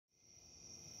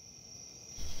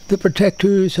the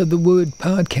protectors of the Wood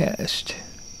podcast.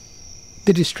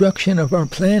 The destruction of our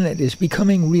planet is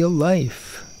becoming real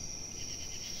life.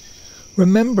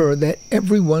 Remember that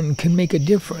everyone can make a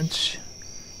difference,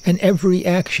 and every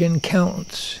action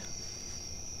counts.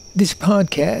 This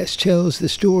podcast tells the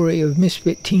story of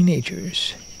misfit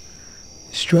teenagers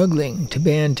struggling to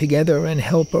band together and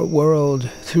help our world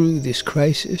through this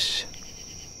crisis.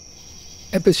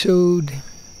 Episode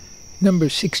number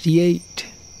 68.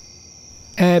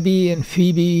 Abby and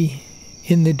Phoebe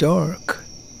in the dark.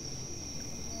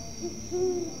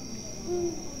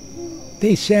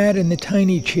 They sat in the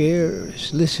tiny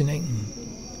chairs, listening.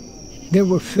 There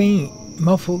were faint,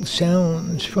 muffled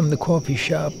sounds from the coffee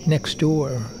shop next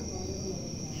door.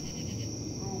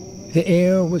 The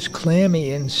air was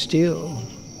clammy and still.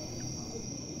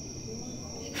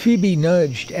 Phoebe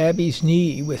nudged Abby's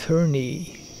knee with her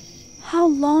knee. How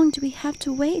long do we have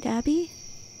to wait, Abby?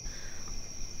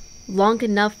 Long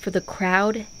enough for the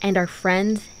crowd and our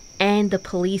friends and the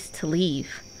police to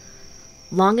leave.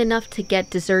 Long enough to get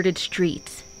deserted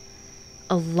streets.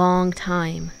 A long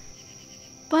time.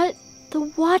 But the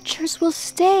Watchers will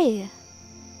stay.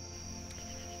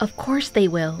 Of course they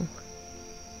will.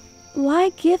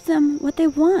 Why give them what they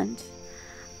want?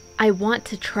 I want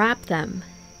to trap them.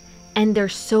 And they're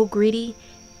so greedy,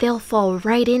 they'll fall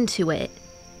right into it.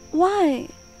 Why?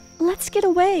 Let's get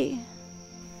away.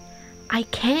 I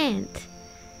can't.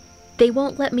 They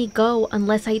won't let me go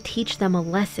unless I teach them a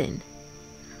lesson.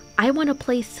 I want a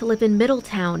place to live in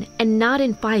Middletown, and not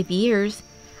in 5 years.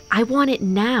 I want it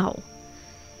now.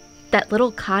 That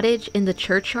little cottage in the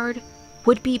churchyard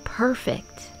would be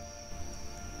perfect.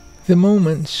 The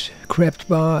moments crept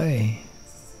by.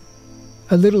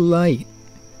 A little light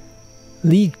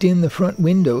leaked in the front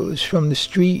windows from the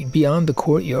street beyond the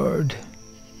courtyard.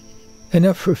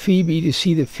 Enough for Phoebe to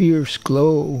see the fierce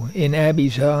glow in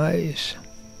Abby's eyes.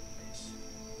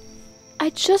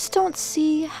 I just don't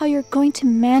see how you're going to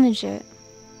manage it.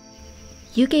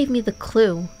 You gave me the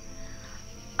clue.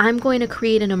 I'm going to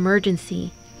create an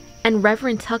emergency, and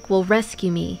Reverend Tuck will rescue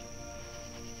me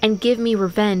and give me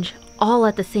revenge all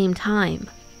at the same time.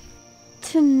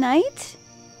 Tonight?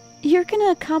 You're going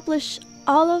to accomplish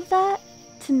all of that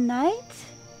tonight?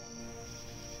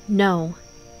 No.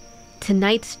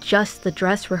 Tonight's just the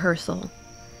dress rehearsal.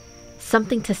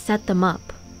 Something to set them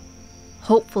up.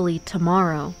 Hopefully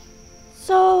tomorrow.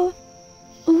 So,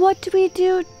 what do we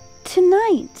do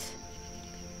tonight?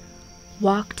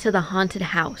 Walk to the haunted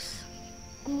house.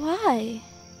 Why?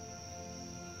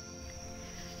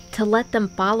 To let them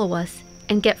follow us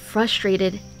and get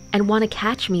frustrated and want to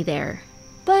catch me there.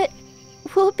 But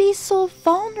we'll be so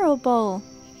vulnerable.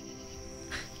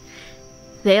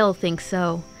 They'll think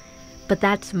so. But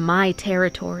that's my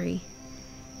territory.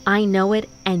 I know it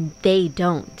and they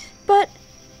don't. But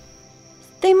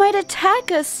they might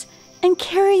attack us and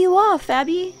carry you off,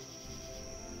 Abby.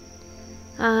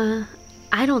 I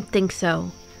don't think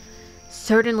so.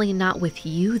 Certainly not with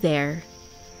you there.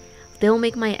 They'll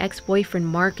make my ex-boyfriend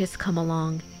Marcus come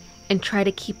along and try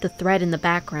to keep the threat in the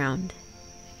background.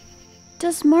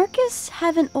 Does Marcus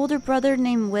have an older brother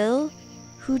named Will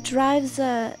who drives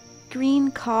a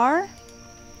green car?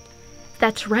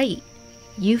 That's right.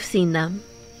 You've seen them.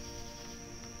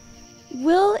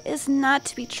 Will is not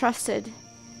to be trusted.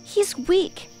 He's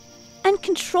weak and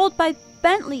controlled by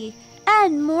Bentley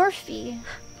and Morphe.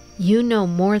 You know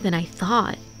more than I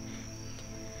thought.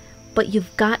 But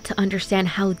you've got to understand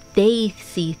how they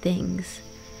see things.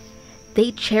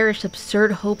 They cherish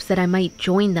absurd hopes that I might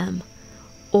join them,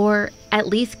 or at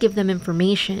least give them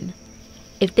information,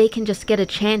 if they can just get a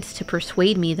chance to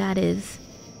persuade me, that is.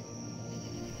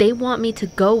 They want me to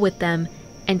go with them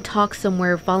and talk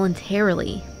somewhere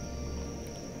voluntarily.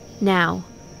 Now,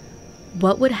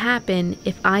 what would happen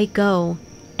if I go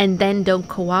and then don't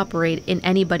cooperate in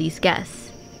anybody's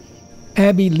guess?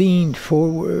 Abby leaned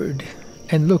forward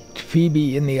and looked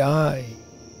Phoebe in the eye.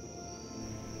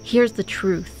 Here's the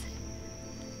truth.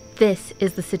 This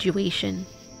is the situation.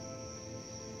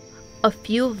 A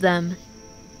few of them,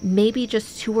 maybe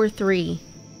just 2 or 3,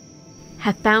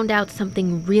 have found out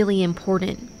something really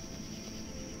important.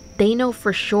 They know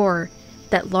for sure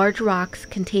that large rocks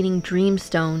containing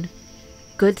dreamstone,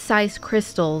 good-sized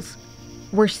crystals,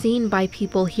 were seen by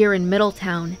people here in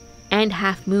Middletown and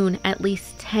Half Moon at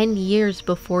least 10 years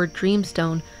before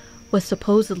dreamstone was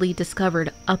supposedly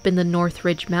discovered up in the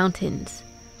Northridge Mountains.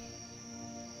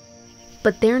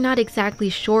 But they're not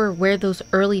exactly sure where those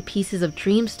early pieces of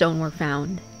dreamstone were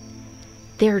found.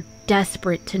 They're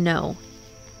desperate to know,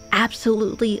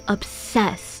 absolutely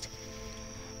obsessed.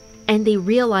 And they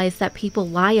realize that people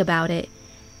lie about it,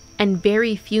 and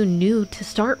very few knew to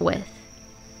start with.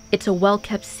 It's a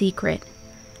well-kept secret.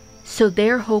 So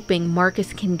they're hoping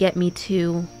Marcus can get me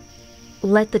to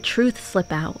let the truth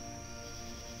slip out.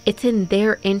 It's in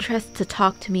their interest to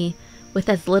talk to me with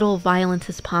as little violence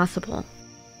as possible.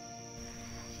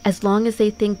 As long as they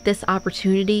think this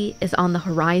opportunity is on the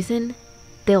horizon,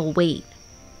 they'll wait.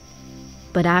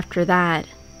 But after that,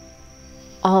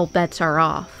 all bets are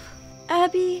off.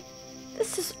 Abby,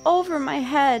 this is over my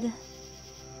head.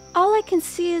 All I can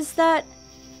see is that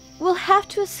we'll have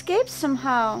to escape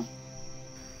somehow.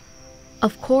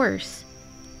 Of course,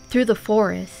 through the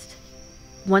forest.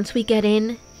 Once we get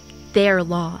in, they're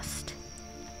lost.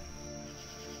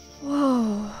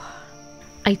 Whoa.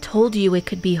 I told you it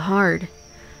could be hard.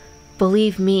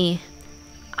 Believe me,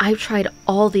 I've tried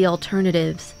all the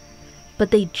alternatives,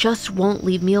 but they just won't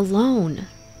leave me alone.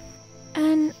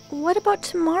 And what about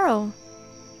tomorrow?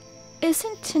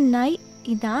 Isn't tonight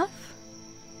enough?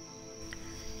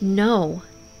 No.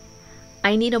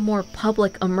 I need a more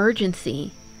public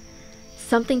emergency.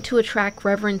 Something to attract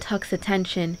Reverend Tuck's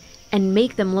attention and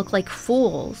make them look like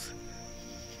fools.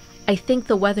 I think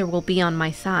the weather will be on my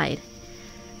side.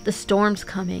 The storm's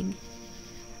coming.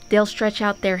 They'll stretch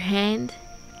out their hand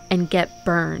and get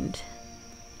burned.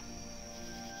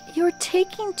 You're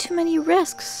taking too many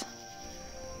risks.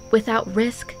 Without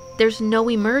risk, there's no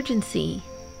emergency.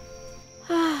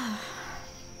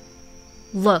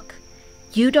 Look,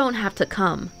 you don't have to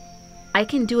come. I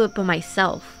can do it by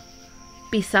myself.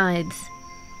 Besides,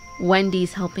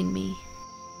 Wendy's helping me.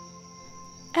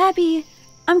 Abby,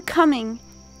 I'm coming.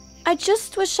 I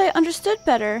just wish I understood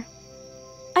better.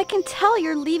 I can tell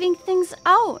you're leaving things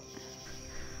out.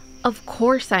 Of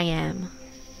course I am.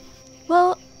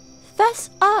 Well, fess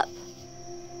up.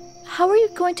 How are you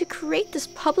going to create this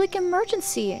public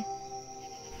emergency?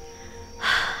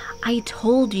 I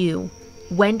told you,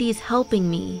 Wendy's helping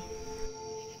me.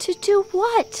 To do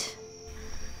what?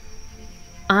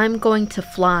 I'm going to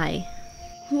fly.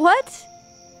 What?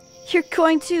 You're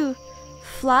going to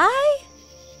fly?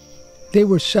 They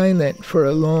were silent for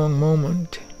a long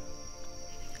moment.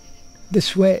 The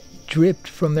sweat dripped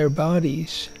from their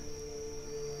bodies.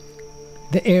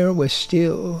 The air was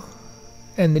still,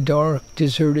 and the dark,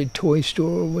 deserted toy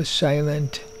store was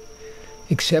silent,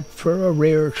 except for a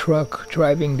rare truck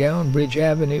driving down Bridge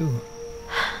Avenue.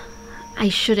 I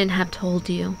shouldn't have told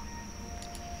you.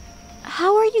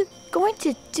 How are you going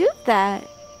to do that?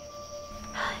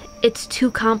 It's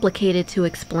too complicated to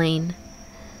explain.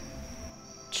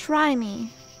 Try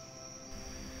me.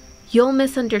 You'll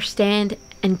misunderstand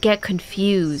and get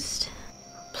confused.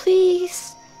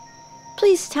 Please.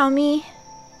 Please tell me.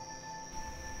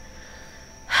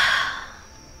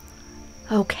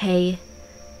 Okay.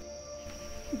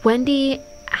 Wendy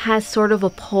has sort of a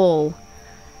pole.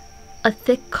 A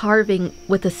thick carving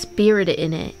with a spirit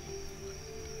in it.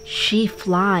 She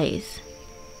flies.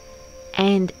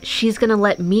 And she's gonna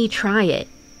let me try it.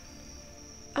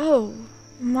 Oh,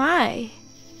 my.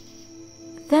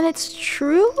 Then it's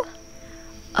true?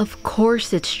 Of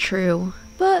course it's true.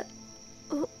 But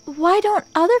why don't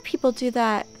other people do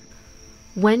that?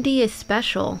 Wendy is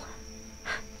special.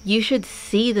 You should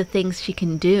see the things she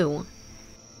can do.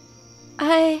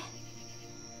 I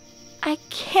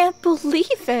can't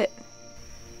believe it.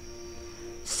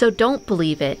 So don't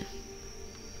believe it.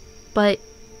 But,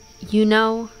 you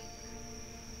know,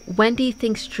 Wendy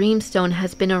thinks Dreamstone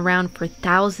has been around for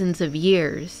thousands of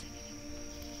years.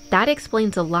 That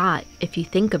explains a lot if you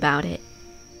think about it.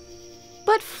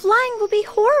 But flying will be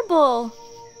horrible.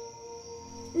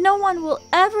 No one will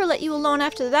ever let you alone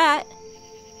after that.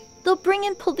 They'll bring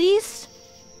in police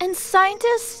and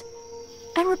scientists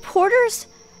and reporters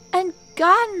and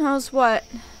God knows what.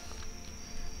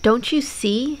 Don't you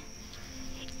see?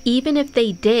 Even if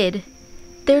they did,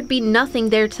 there'd be nothing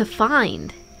there to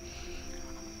find.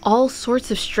 All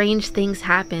sorts of strange things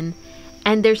happen,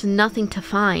 and there's nothing to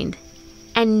find,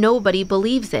 and nobody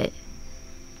believes it.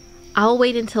 I'll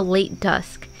wait until late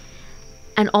dusk,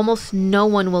 and almost no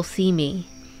one will see me.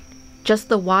 Just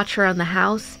the watcher on the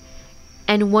house,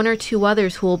 and one or two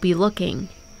others who will be looking.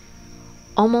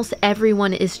 Almost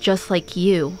everyone is just like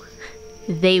you.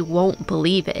 They won't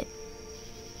believe it.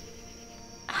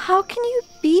 How can you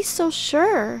be so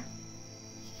sure?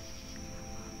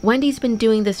 Wendy's been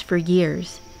doing this for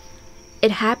years.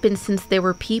 It happened since there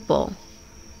were people,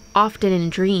 often in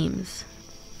dreams.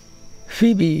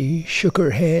 Phoebe shook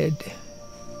her head.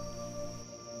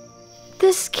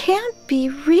 This can't be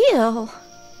real.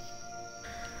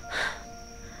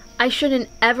 I shouldn't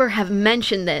ever have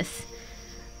mentioned this.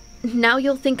 Now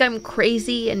you'll think I'm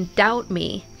crazy and doubt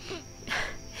me.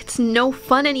 It's no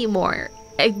fun anymore.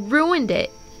 I ruined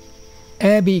it.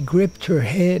 Abby gripped her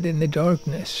head in the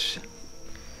darkness.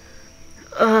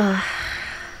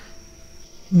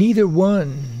 Neither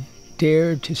one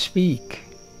dared to speak.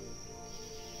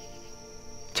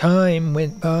 Time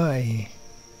went by.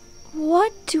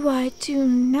 What do I do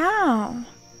now?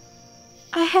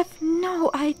 I have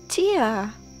no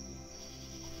idea.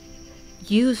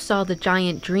 You saw the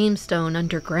giant dreamstone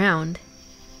underground.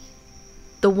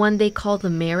 The one they call the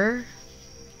mirror?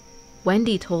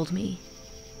 Wendy told me.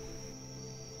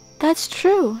 That's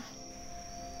true.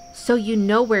 So you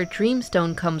know where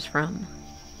dreamstone comes from.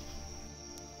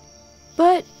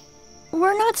 But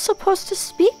we're not supposed to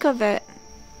speak of it.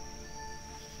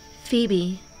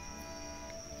 Phoebe,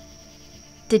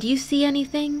 did you see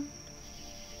anything?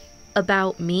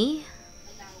 About me?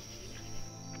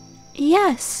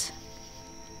 Yes.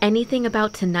 Anything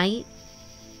about tonight?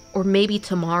 Or maybe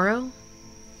tomorrow?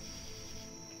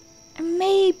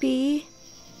 Maybe.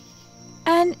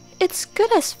 And it's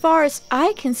good as far as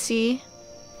I can see.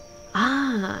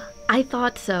 Ah, I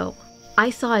thought so. I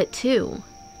saw it too.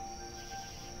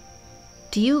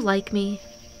 Do you like me?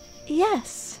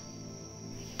 Yes.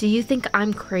 Do you think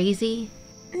I'm crazy?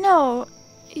 No,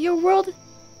 your world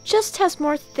just has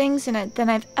more things in it than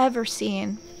I've ever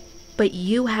seen. But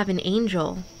you have an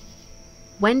angel.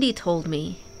 Wendy told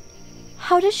me.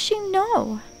 How does she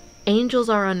know? Angels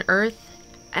are on earth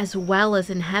as well as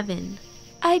in heaven.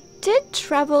 I did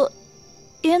travel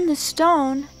in the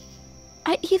stone.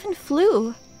 I even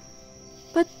flew.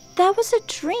 But that was a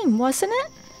dream, wasn't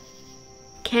it?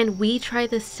 Can we try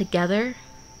this together?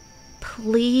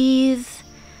 Please?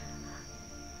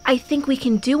 I think we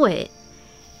can do it.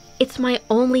 It's my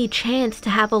only chance to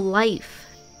have a life.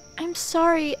 I'm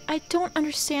sorry, I don't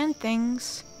understand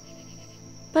things.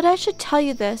 But I should tell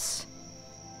you this.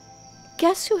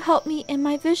 Guess who helped me in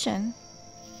my vision?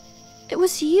 It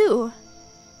was you.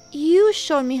 You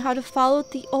showed me how to follow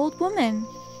the old woman.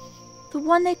 The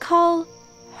one they call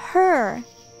her.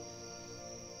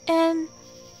 And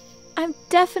I'm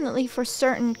definitely for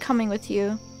certain coming with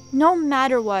you, no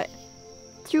matter what.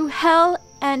 Through hell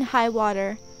and high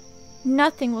water,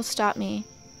 nothing will stop me.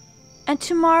 And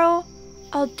tomorrow,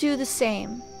 I'll do the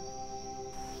same.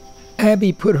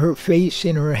 Abby put her face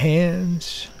in her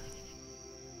hands.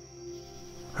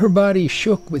 Her body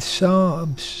shook with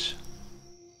sobs.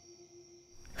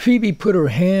 Phoebe put her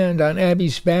hand on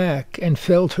Abby's back and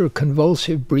felt her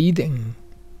convulsive breathing.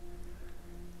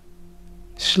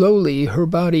 Slowly, her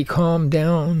body calmed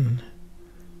down,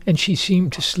 and she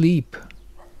seemed to sleep.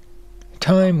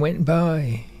 Time went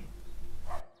by.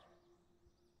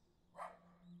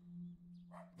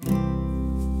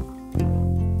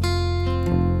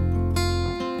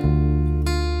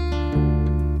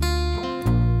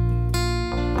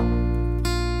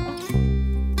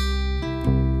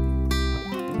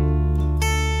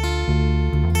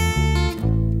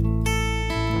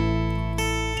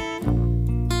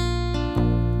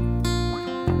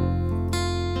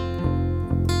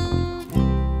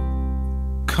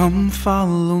 Come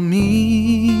follow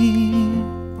me.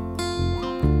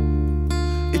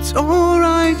 It's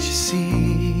alright, you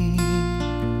see.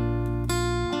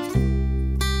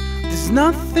 There's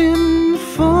nothing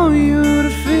for you to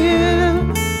fear.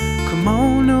 Come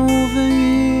on over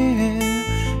here.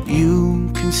 You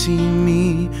can see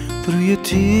me through your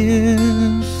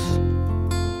tears.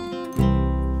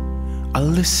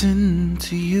 I'll listen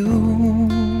to you.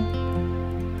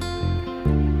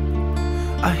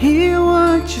 I hear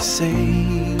what you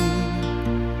say.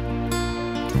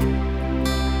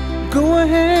 Go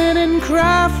ahead and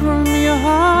cry from your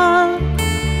heart.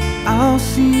 I'll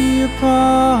see your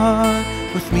part.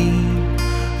 With me,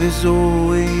 there's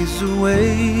always a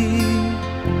way.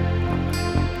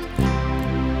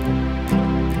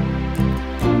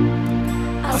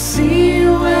 I'll see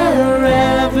you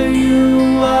wherever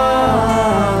you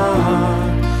are.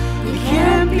 You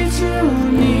can't be too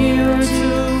near or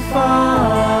too far.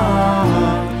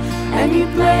 Any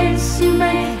place you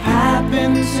may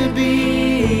happen to be,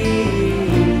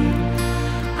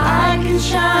 I can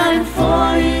shine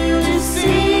for you to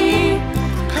see.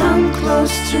 Come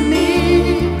close to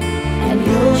me, and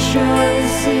you'll surely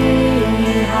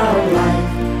see how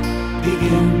life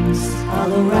begins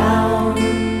all around.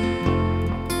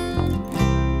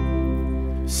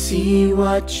 See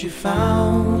what you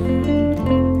found.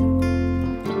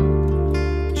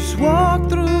 Just walk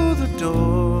through the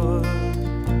door.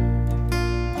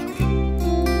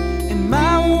 In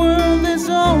my world there's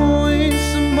always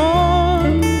some more.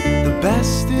 The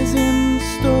best is in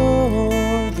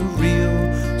store. The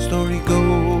real story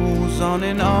goes on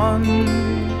and on.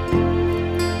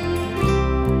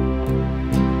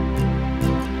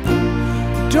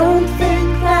 Don't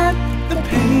think that the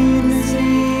pain is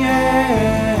the end.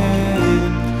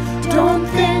 Don't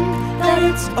think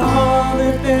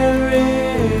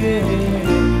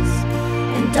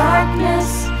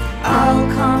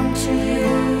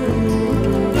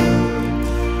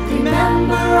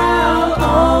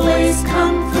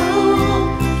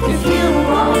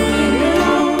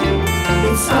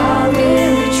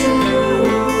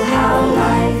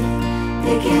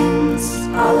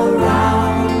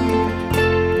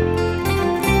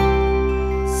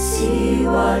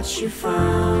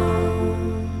found.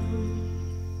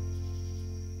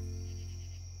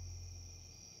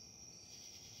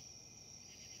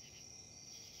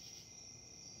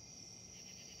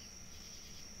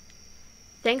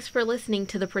 Thanks for listening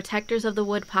to the Protectors of the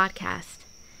Wood podcast.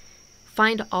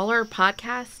 Find all our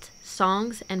podcasts,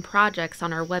 songs, and projects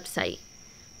on our website,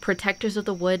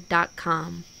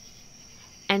 protectorsofthewood.com.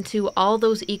 And to all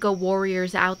those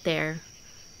eco-warriors out there,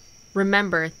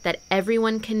 remember that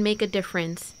everyone can make a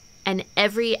difference and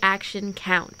every action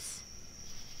counts.